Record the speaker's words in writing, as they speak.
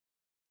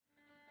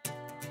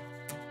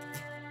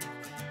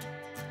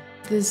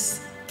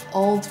this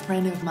old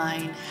friend of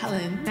mine,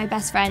 Helen. My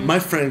best friend. My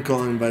friend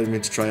Colin invited me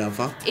to try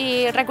Alpha.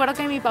 Y recuerdo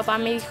que mi papá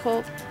me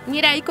dijo,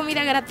 mira, hay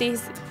comida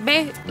gratis,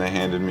 ve. They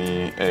handed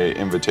me an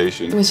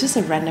invitation. It was just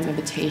a random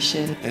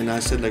invitation. And I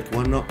said, like,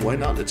 why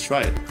not? Let's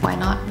try it. Why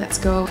not? Let's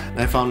go.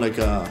 And I found like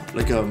a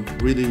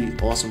really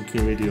awesome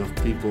community of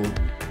people.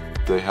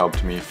 They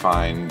helped me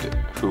find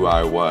who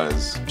I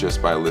was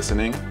just by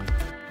listening.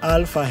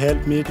 Alpha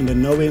helped me in the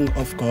knowing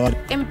of God.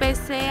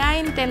 Empecé a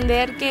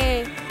entender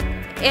que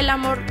el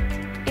amor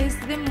es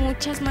de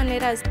muchas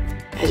maneras.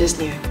 I just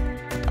knew.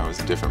 I was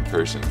a different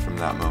person from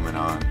that moment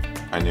on.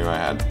 I knew I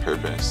had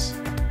purpose.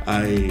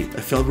 I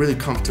felt really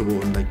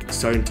comfortable in like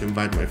starting to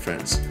invite my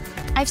friends.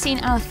 I've seen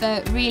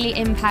Alpha really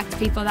impact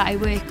people that I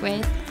work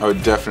with. I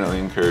would definitely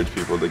encourage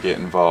people to get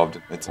involved.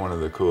 It's one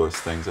of the coolest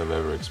things I've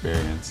ever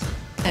experienced.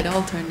 It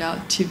all turned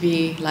out to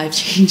be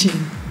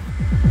life-changing.